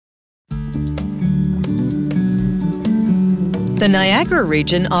The Niagara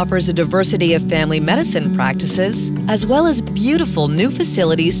region offers a diversity of family medicine practices, as well as beautiful new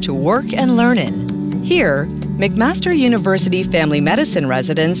facilities to work and learn in. Here, McMaster University family medicine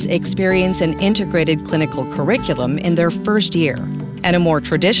residents experience an integrated clinical curriculum in their first year and a more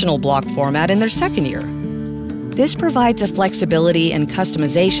traditional block format in their second year. This provides a flexibility and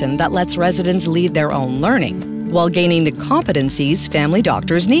customization that lets residents lead their own learning while gaining the competencies family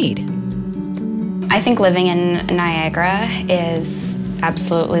doctors need. I think living in Niagara is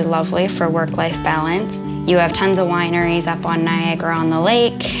absolutely lovely for work-life balance. You have tons of wineries up on Niagara on the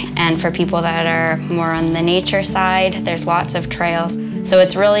lake, and for people that are more on the nature side, there's lots of trails. So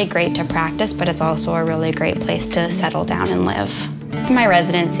it's really great to practice, but it's also a really great place to settle down and live. My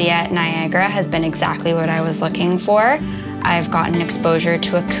residency at Niagara has been exactly what I was looking for. I've gotten exposure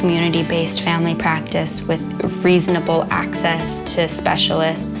to a community-based family practice with reasonable access to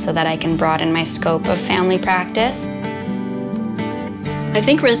specialists so that I can broaden my scope of family practice. I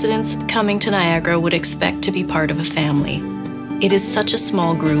think residents coming to Niagara would expect to be part of a family. It is such a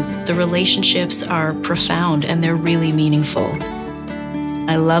small group. The relationships are profound and they're really meaningful.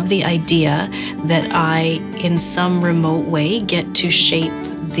 I love the idea that I, in some remote way, get to shape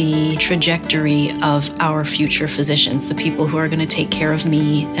the trajectory of our future physicians, the people who are going to take care of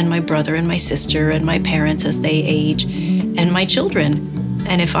me and my brother and my sister and my parents as they age, and my children.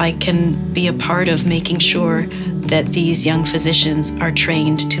 And if I can be a part of making sure that these young physicians are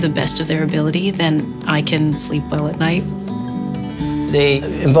trained to the best of their ability, then I can sleep well at night. The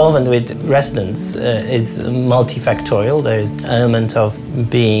involvement with residents is multifactorial. There is an element of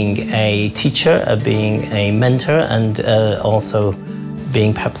being a teacher, being a mentor, and also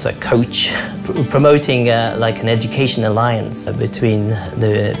being perhaps a coach, promoting like an education alliance between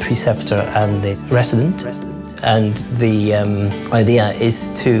the preceptor and the resident. And the idea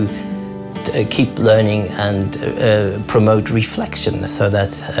is to keep learning and promote reflection so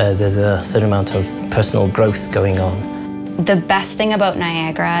that there's a certain amount of personal growth going on. The best thing about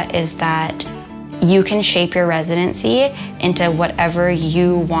Niagara is that you can shape your residency into whatever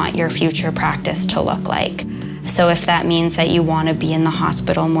you want your future practice to look like. So if that means that you want to be in the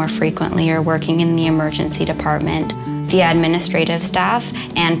hospital more frequently or working in the emergency department, the administrative staff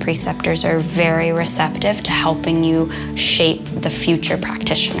and preceptors are very receptive to helping you shape the future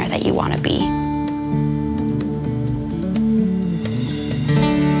practitioner that you want to be.